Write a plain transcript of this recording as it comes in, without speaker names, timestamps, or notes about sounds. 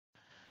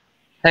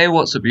Hey,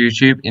 what's up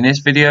YouTube? In this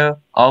video,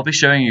 I'll be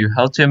showing you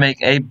how to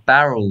make a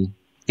barrel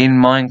in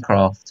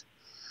Minecraft.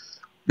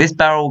 This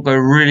barrel will go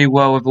really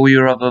well with all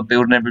your other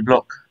build and every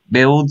block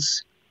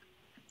builds,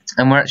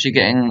 and we're actually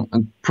getting a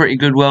pretty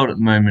good world at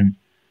the moment.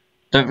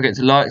 Don't forget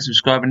to like,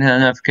 subscribe and hit the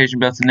notification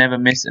bell to never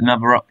miss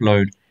another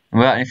upload. And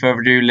without any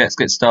further ado, let's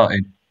get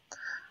started.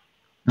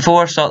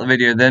 Before I start the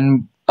video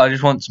then, I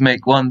just want to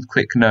make one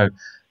quick note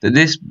that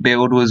this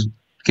build was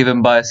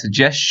given by a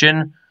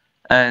suggestion,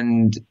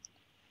 and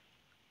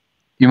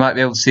you might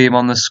be able to see him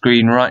on the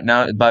screen right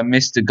now by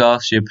Mr.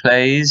 Garcia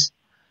Plays.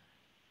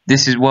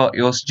 This is what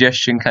your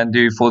suggestion can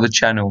do for the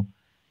channel.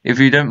 If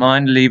you don't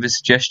mind, leave a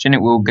suggestion. It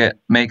will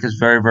make us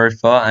very, very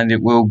far, and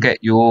it will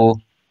get your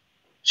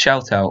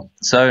shout out.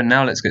 So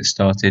now let's get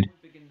started.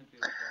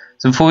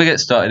 So before we get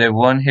started,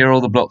 everyone, here are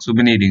all the blocks we'll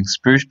be needing: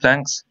 spruce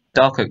planks,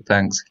 dark oak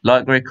planks,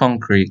 light grey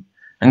concrete,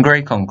 and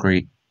grey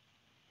concrete.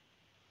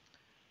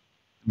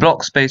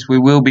 Block space we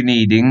will be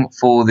needing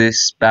for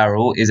this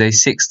barrel is a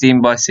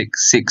 16 by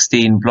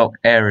 16 block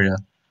area.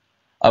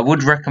 I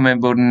would recommend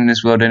building in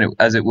this world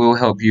as it will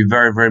help you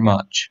very, very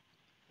much.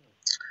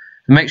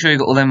 Make sure you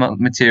got all them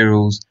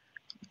materials,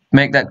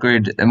 make that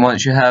grid, and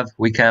once you have,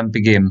 we can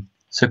begin.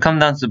 So come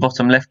down to the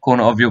bottom left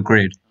corner of your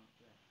grid,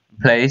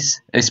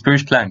 place a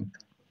spruce plank,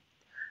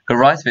 go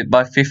right of it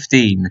by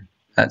 15,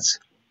 that's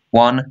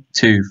 1,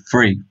 2,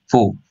 3,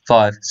 4,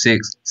 5,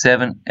 6,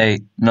 7,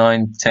 8,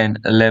 9, 10,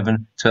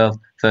 11, 12,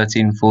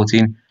 13,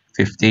 14,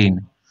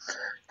 15.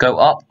 Go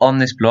up on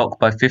this block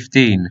by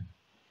 15.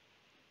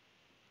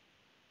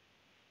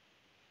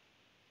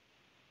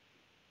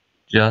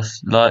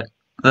 Just like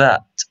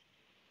that.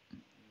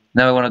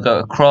 Now we want to go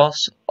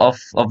across off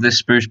of this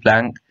spruce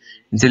plank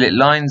until it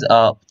lines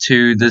up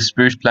to the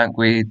spruce plank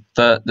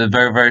the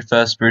very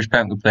first spruce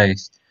plank we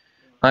placed.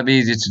 Might be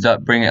easier to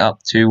bring it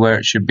up to where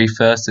it should be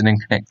first and then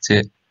connect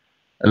it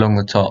along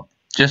the top,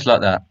 just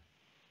like that.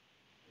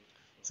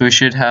 So we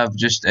should have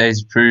just a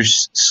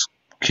spruce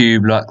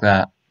cube like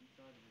that.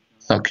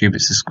 It's not a cube,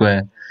 it's a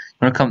square.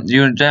 You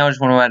now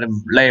just want to add a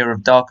layer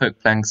of dark oak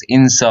planks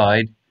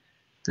inside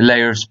the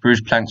layer of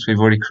spruce planks we've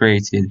already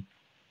created,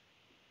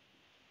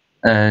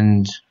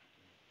 and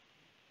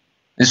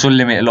this will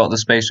limit a lot of the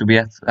space we'll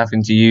be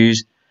having to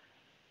use.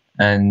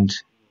 And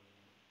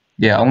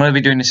yeah, I'm going to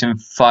be doing this in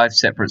 5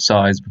 separate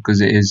sides because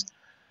it is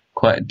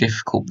quite a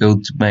difficult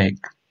build to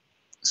make.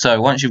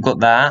 So once you've got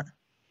that,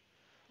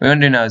 what you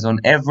want to do now is on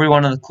every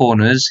one of the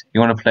corners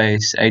you want to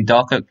place a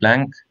dark oak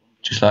plank,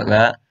 just like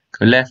that.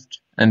 Go left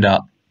and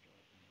up.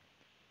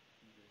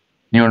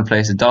 You want to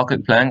place a dark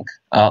oak plank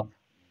up,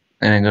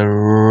 and then go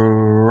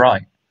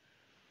right.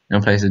 You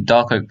want to place a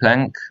dark oak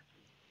plank,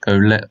 go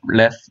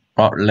left,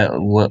 right,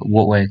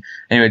 what way?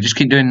 Anyway, just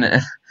keep doing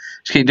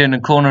a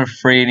corner of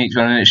 3 in each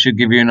one, and it should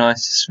give you a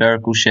nice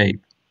spherical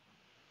shape.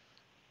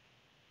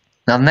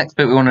 Now the next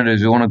bit we want to do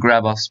is we want to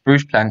grab our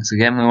spruce planks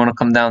again. We want to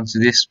come down to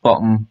this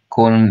bottom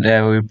corner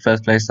there where we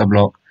first placed our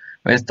block.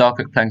 Where's dark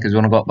oak plank is we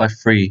want to go up by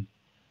 3.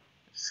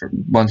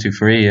 1, 2,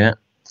 3, yeah.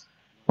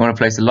 We want to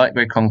place a light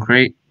grey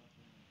concrete,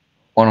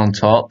 one on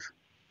top,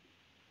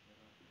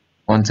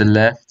 one to the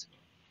left,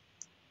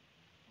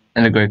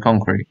 and a grey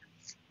concrete.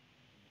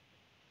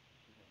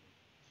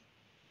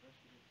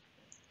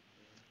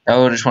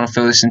 Now we just want to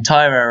fill this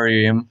entire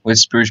area in with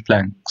spruce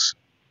planks.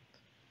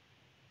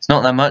 It's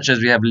not that much, as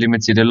we have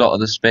limited a lot of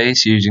the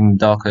space using the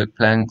dark oak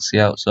planks, the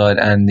outside,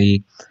 and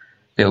the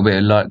little bit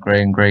of light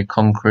grey and grey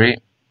concrete.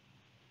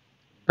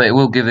 But it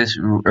will give this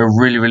a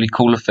really, really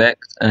cool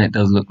effect, and it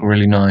does look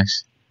really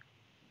nice.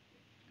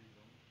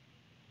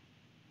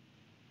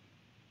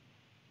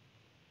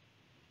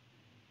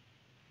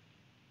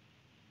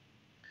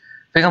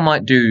 I think I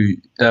might do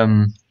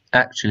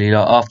actually,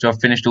 like, after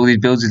I've finished all these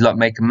builds, is like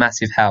make a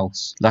massive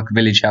house, like a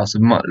village house, a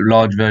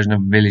large version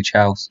of a village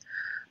house,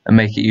 and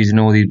make it using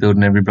all these build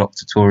and every block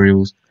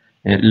tutorials.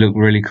 It look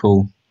really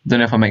cool. Don't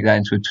know if I make that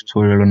into a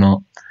tutorial or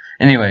not.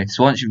 Anyway,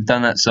 so once you've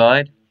done that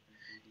side,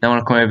 now I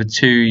want to come over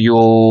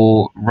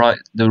to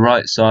the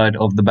right side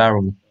of the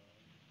barrel.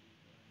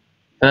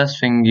 First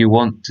thing you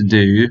want to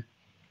do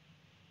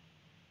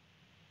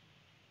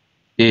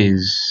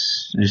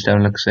is, just have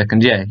a look a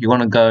second, yeah, you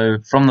want to go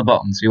from the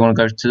bottom, so you want to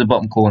go to the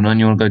bottom corner and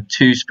you want to go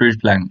 2 spruce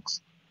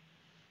planks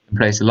and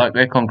place a light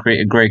grey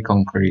concrete, a grey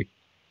concrete.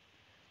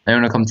 Then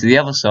you want to come to the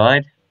other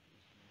side,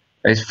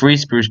 place 3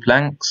 spruce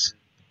planks,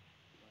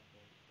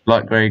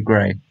 light grey,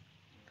 grey,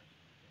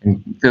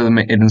 and fill them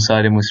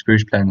inside in with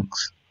spruce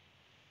planks.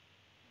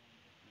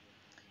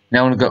 Now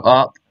I want to go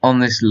up on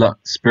this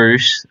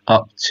spruce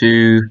up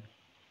to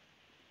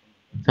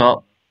the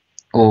top,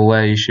 or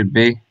where you should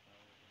be.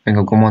 I think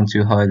I've gone one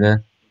too high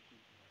there.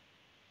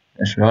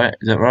 That's right.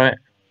 Is that right?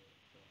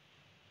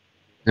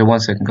 So 1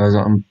 second, guys.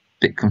 I'm a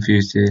bit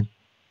confused here.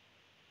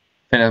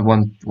 I think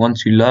that's one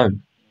too low.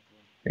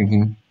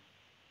 Thinking.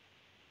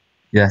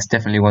 Yeah, it's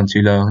definitely one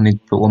too low. I need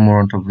to put one more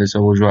on top of this. I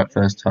was right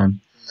first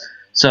time.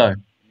 So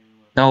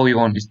now all you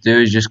want to do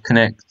is just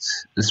connect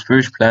the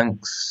spruce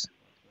planks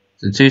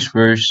to 2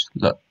 spruce,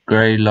 light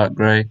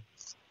grey,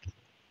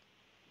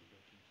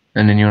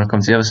 and then you want to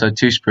come to the other side,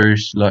 2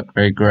 spruce, light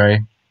grey,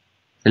 grey,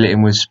 Fill it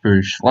in with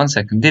spruce. 1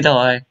 second, did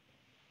I?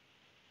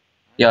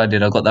 Yeah, I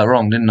did. I got that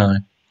wrong, didn't I?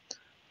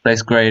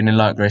 Place grey and then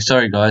light grey.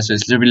 Sorry guys, so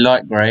it's a little bit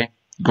light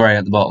grey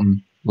at the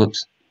bottom.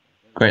 Whoops.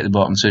 Grey at the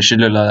bottom, so it should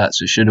look like that,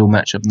 so it should all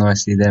match up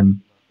nicely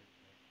then.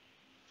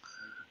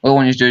 What I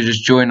want you to do is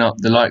just join up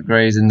the light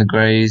greys and the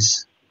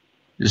greys.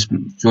 Just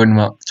join them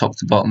up top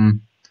to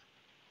bottom.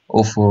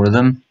 All 4 of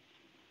them.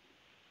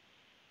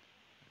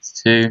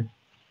 That's 2.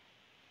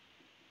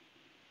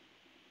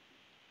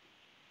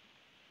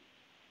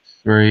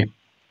 3.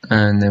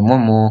 And then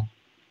 1 more.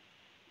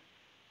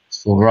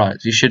 That's 4. Right,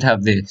 so you should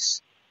have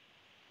this.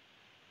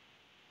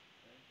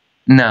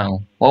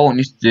 Now, what I want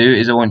you to do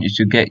is I want you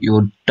to get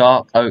your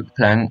dark oak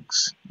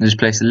planks and just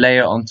place a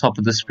layer on top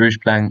of the spruce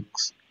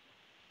planks,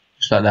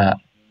 just like that.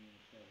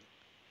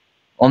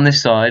 On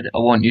this side, I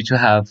want you to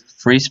have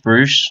 3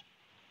 spruce,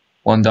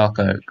 1 dark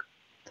oak.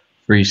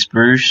 3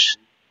 spruce,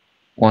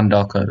 1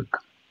 dark oak.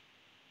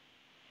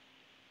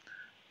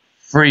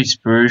 3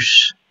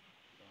 spruce,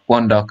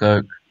 1 dark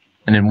oak,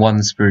 and then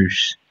 1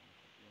 spruce.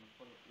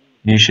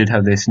 You should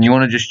have this, and you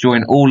want to just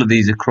join all of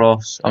these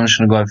across. I'm just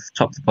going to go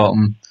top to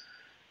bottom.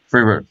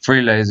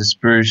 3 layers of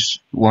spruce,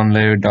 1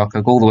 layer of dark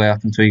oak, all the way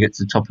up until you get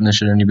to the top, and there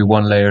should only be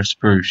 1 layer of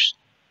spruce.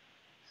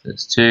 So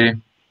that's 2.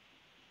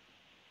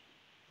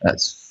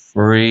 That's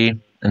 3,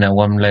 and now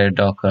 1 layer of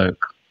dark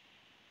oak.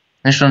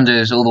 Next one to do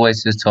is all the way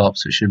to the top,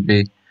 so it should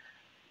be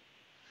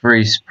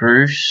 3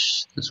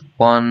 spruce. That's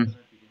 1,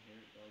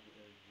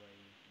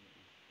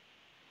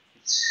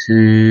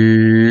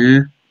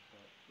 2,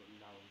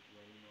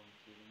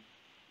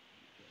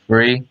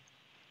 3,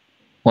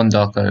 1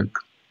 dark oak.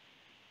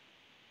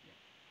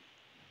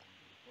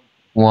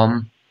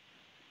 1,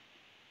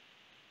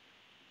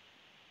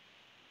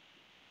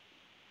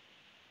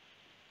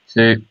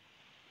 2,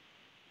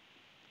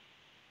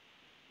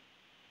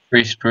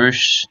 3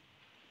 spruce.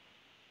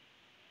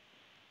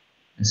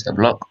 Let's have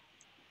a look.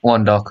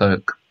 1 dark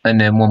oak, and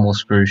then 1 more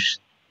spruce.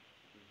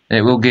 And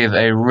it will give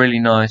a really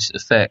nice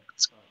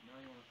effect.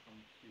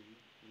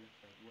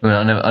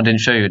 Well, I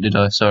didn't show you it, did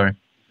I? Sorry.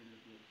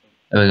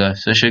 There we go.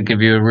 So it should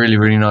give you a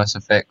really nice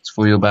effect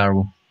for your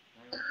barrel.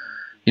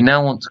 You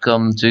now want to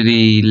come to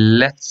the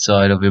left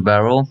side of your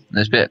barrel.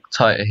 It's a bit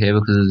tighter here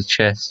because of the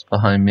chest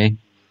behind me. And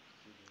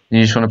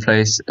you just want to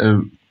place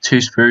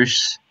 2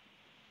 spruce,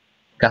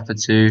 gap of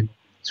 2,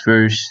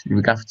 spruce, you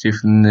gap of 2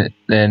 from then,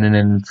 and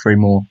then 3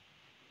 more.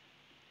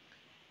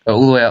 Go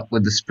all the way up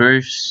with the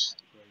spruce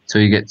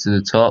till you get to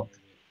the top.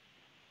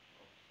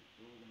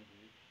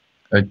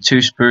 Go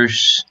 2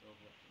 spruce.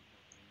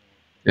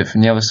 Do it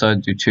from the other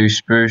side, do 2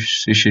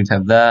 spruce. You should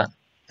have that. I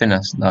think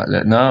that's like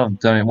that. No, I've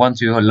done it 1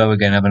 too low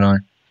again, haven't I?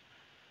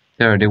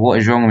 There I did. What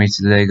is wrong with me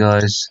today,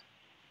 guys?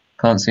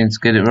 Can't seem to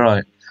get it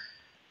right.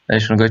 I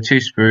just want to go 2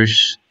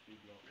 spruce.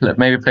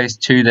 Maybe place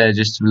 2 there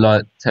just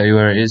to tell you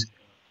where it is.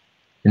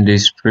 And do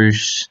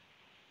spruce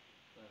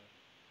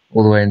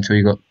all the way until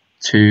you got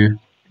 2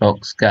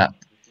 blocks gap,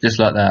 just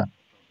like that.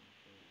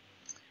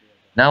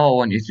 Now what I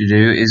want you to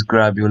do is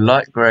grab your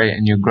light grey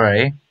and your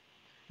grey.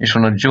 You just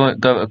want to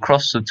go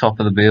across the top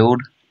of the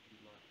build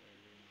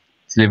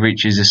till it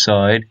reaches the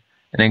side,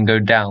 and then go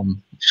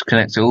down. Just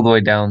connect it all the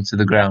way down to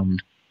the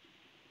ground,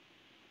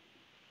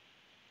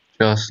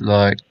 just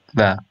like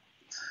that.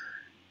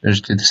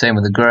 Just do the same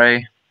with the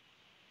grey,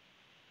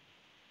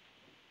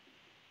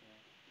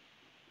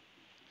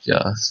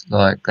 just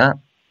like that.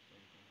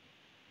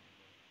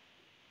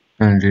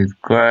 I'm going to do the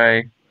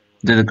grey.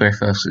 Do the grey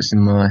first, it's in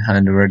my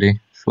hand already.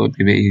 Thought it'd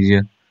be a bit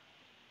easier.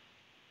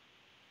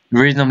 The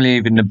reason I'm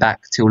leaving the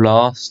back till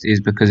last is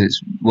because it's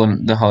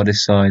the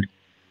hardest side.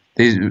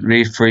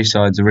 These 3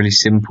 sides are really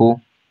simple,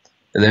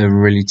 but they're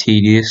really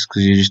tedious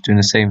because you're just doing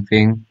the same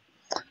thing.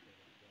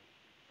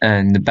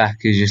 And the back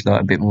is just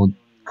like a bit more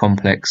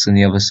complex than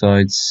the other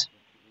sides.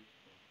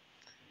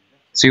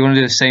 So you want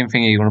to do the same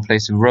thing here. You want to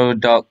place a row of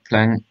dark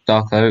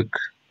oak,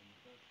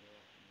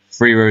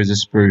 3 rows of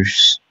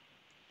spruce.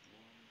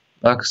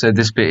 Like I said,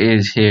 this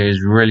bit here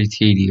is really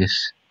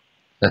tedious.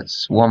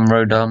 That's 1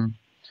 row done,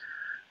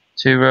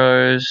 2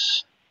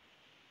 rows,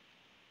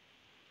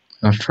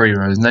 and 3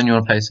 rows. And then you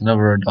want to place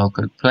another row of dark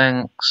oak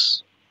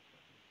planks.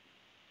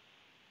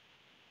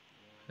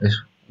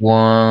 There's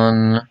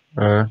 1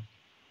 row.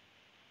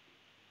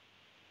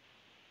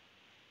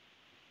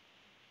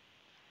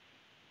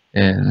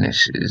 And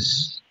this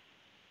is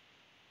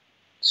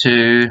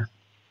 2,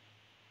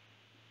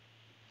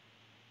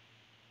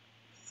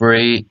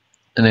 3,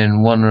 and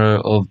then 1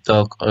 row of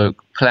dark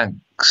oak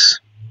planks.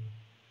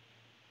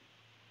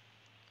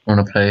 I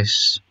want to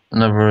place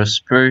another row of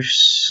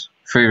spruce,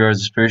 3 rows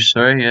of spruce,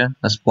 sorry, yeah,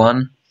 that's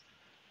 1,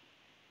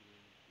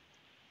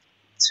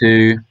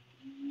 2,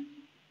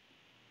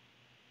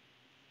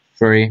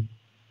 3,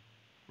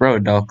 row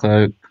of dark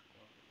oak,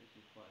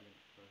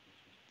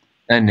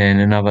 and then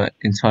another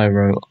entire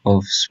row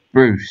of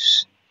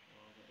spruce.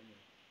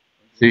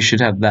 So you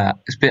should have that.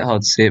 It's a bit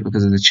hard to see it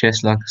because of the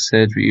chest, like I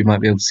said, but you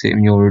might be able to see it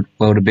in your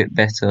world a bit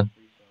better.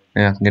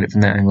 Yeah, I can get it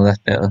from that angle, that's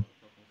better.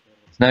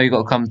 So now you've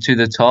got to come to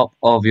the top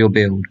of your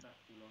build.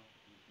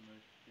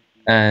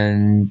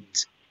 And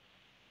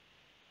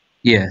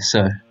yeah,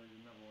 so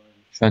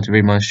trying to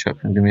read my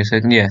instructions. Give me a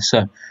second. Yeah,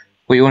 so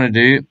what you want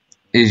to do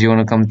is you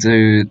want to come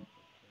to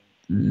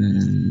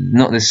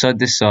not this side,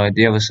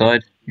 the other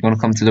side. You want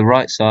to come to the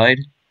right side.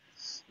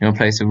 You want to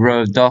place a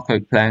row of dark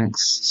oak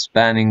planks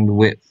spanning the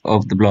width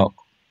of the block.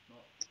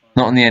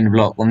 Not on the end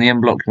block. On the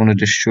end block, you want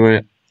to destroy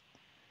it.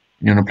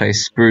 You want to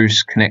place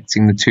spruce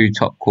connecting the two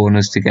top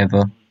corners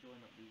together.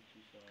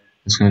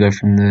 It's going to go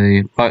from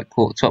the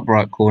top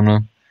right corner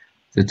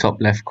to the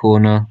top left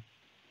corner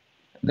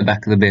at the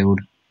back of the build.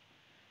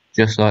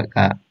 Just like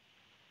that.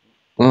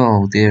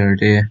 Oh dear, oh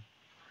dear.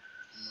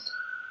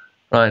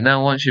 Right,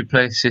 now once you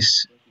place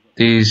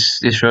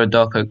this row of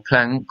dark oak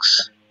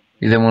planks,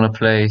 you then want to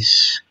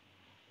place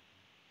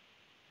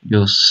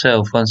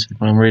yourself. One second,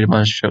 I'm reading my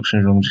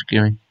instructions wrong, just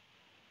give me.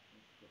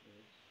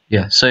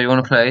 Yeah, so you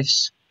want to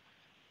place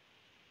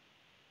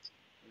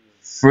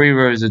 3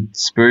 rows of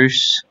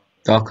spruce,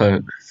 dark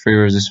oak, 3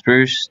 rows of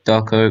spruce,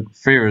 dark oak,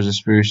 3 rows of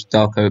spruce,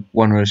 dark oak,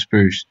 1 row of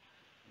spruce.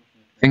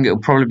 I think it'll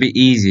probably be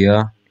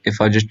easier if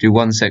I just do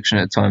one section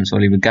at a time, so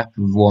I'll leave a gap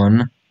of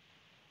 1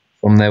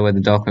 from there where the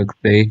dark oak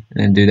will be,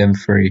 and then do them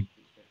 3.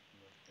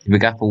 Leave a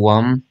gap of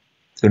 1,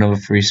 do another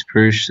 3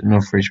 spruce,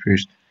 another 3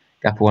 spruce,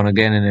 gap of 1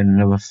 again, and then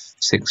another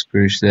 6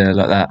 spruce there,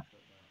 like that.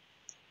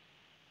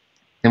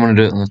 Then I want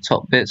to do it on the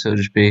top bit, so it'll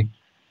just be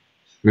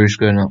spruce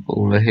going up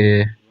over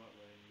here,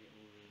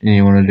 and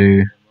you want to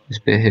do this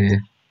bit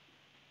here.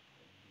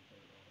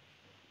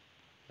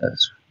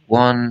 That's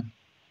 1.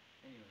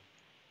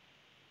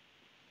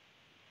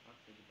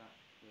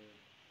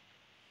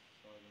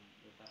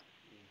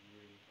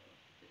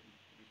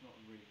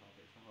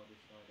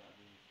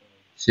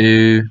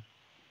 2,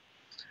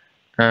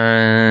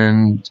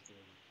 and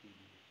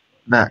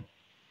that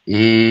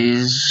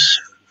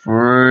is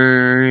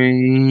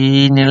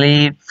 3,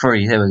 nearly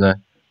 3, there we go.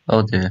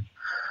 Oh dear.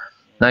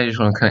 Now you just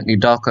want to connect your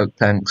dark oak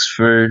planks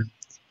through,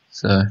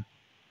 so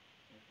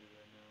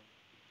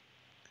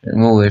get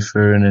them all the way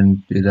through and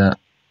then do that.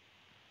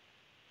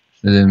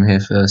 Do them here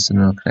first and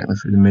then I'll connect them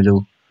through the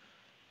middle.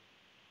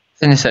 I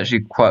think it's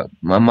actually quite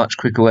a much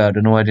quicker way. I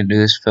don't know why I didn't do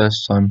this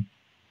first time.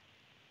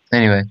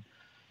 Anyway,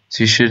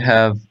 so you should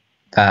have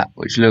that,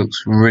 which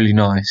looks really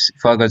nice.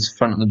 If I go to the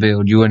front of the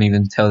build, you won't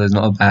even tell there's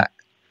not a back.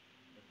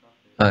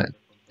 It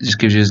just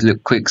gives you a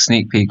quick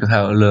sneak peek of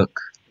how it'll look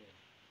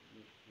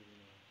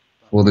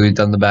before we've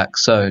done the back.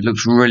 So it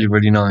looks really,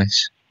 really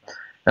nice.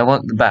 I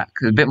want the back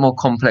a bit more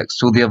complex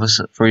to all the other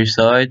 3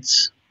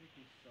 sides.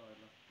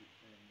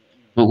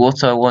 But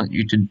what I want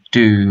you to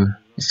do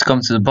is to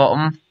come to the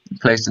bottom,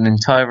 place an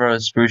entire row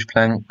of spruce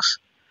planks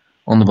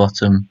on the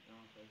bottom.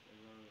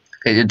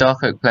 Get your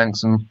dark oak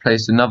planks and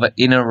place another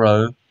inner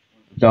row of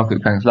dark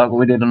oak planks, like what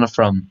we did on the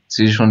front.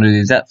 So you just want to do the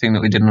exact thing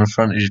that we did on the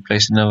front, is just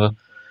place another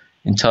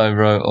entire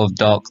row of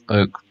dark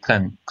oak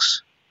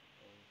planks.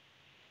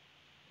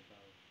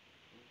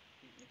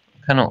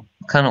 Cannot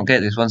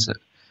get this, one sec.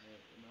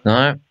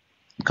 No,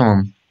 come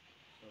on.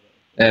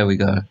 There we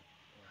go.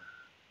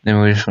 Then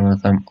we just want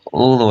to come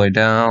all the way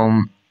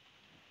down,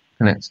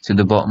 connect to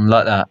the bottom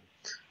like that.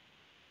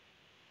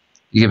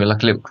 You give it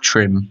like a little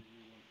trim.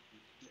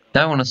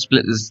 Now I want to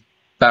split this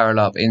barrel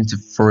up into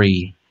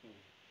 3,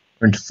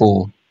 or into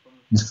 4.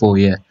 Into 4,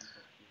 yeah.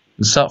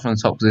 We'll start from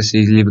the top of this.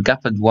 You leave a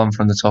gap of 1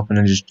 from the top, and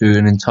then just do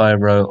an entire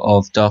row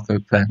of dark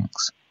oak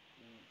planks.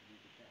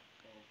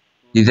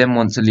 You then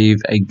want to leave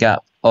a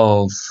gap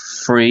of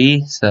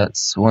 3, so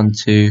that's 1,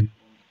 2.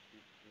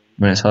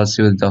 I mean, it's hard to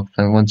see with the dark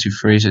plank. 1, 2,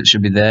 3, so it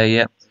should be there,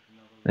 yep.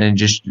 And then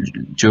just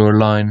draw a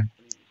line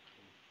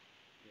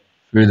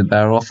through the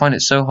barrel. I find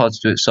it so hard to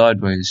do it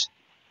sideways.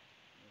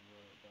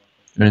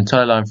 An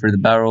entire line through the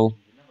barrel.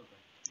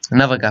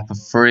 Another gap of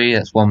 3,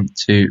 that's 1,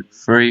 2,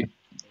 3.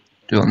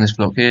 Do it on this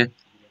block here.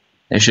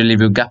 It should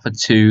leave you a gap of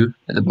 2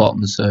 at the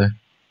bottom, so you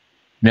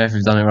know if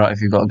you've done it right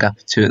if you've got a gap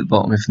of 2 at the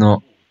bottom. If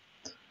not,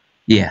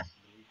 yeah.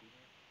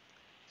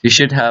 You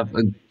should have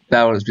a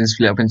barrel that's been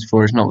split up into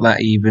 4. It's not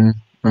that even,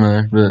 I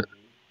know, but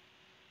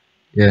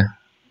yeah.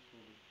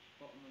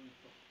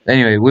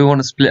 Anyway, we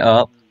want to split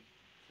up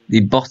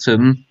the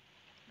bottom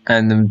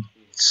and the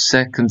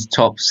second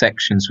top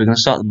section. So we're going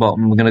to start at the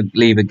bottom. We're going to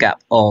leave a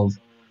gap of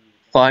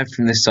 5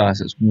 from this side.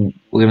 So we're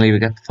going to leave a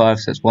gap of 5.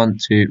 So that's 1,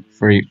 2,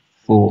 3,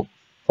 4,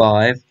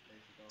 5.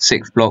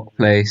 6 block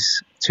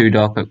place, 2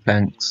 dark oak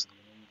planks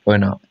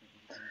going up.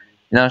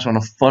 Now I just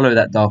want to follow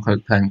that dark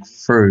oak plank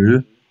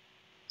through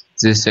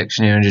to this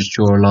section here and just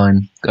draw a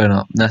line going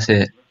up. And that's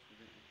it.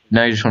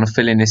 Now you just want to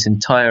fill in this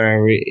entire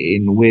area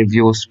in with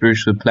your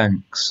spruce wood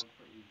planks.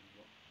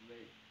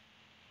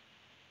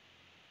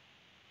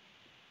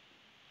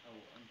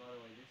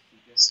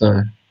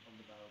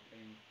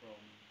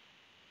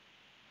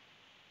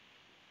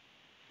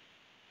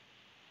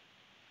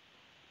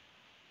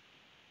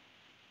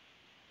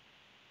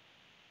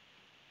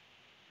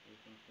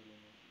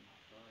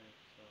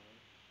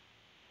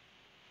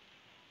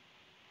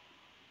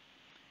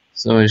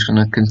 So we're just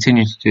going to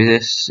continue to do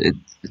this. It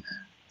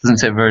doesn't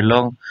take very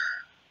long.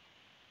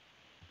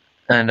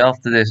 And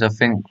after this, I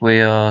think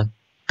we are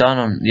done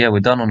on. Yeah, we're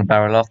done on the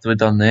barrel. After we're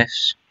done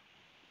this,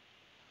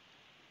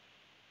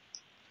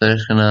 So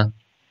just gonna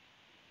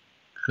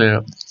clear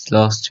up these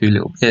last two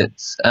little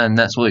bits, and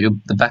that's what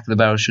the back of the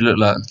barrel should look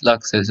like.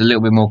 Like I said, it's a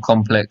little bit more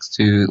complex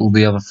to all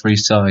the other three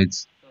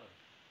sides.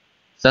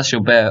 So that's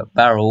your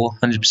barrel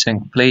 100%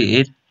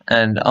 completed,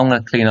 and I'm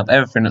going to clean up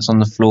everything that's on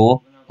the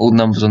floor, all the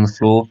numbers on the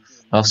floor.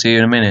 I'll see you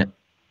in a minute.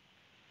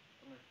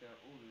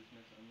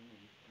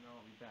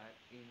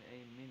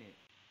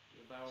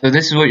 So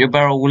this is what your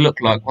barrel will look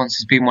like once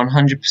it's been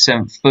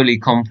 100% fully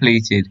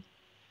completed.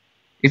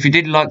 If you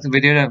did like the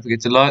video, don't forget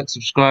to like,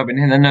 subscribe and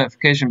hit the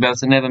notification bell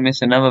to never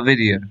miss another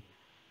video.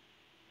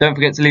 Don't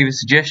forget to leave a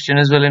suggestion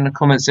as well in the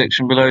comment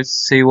section below to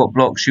see what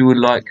blocks you would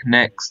like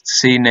to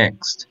see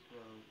next.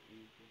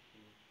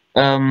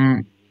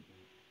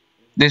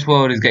 This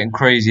world is getting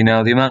crazy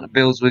now. The amount of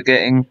builds we're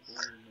getting,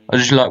 I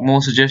just like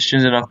more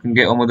suggestions and I can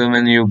get on with them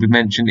and you'll be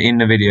mentioned in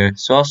the video.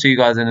 So I'll see you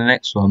guys in the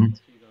next one.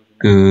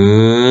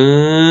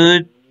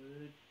 Goodbye.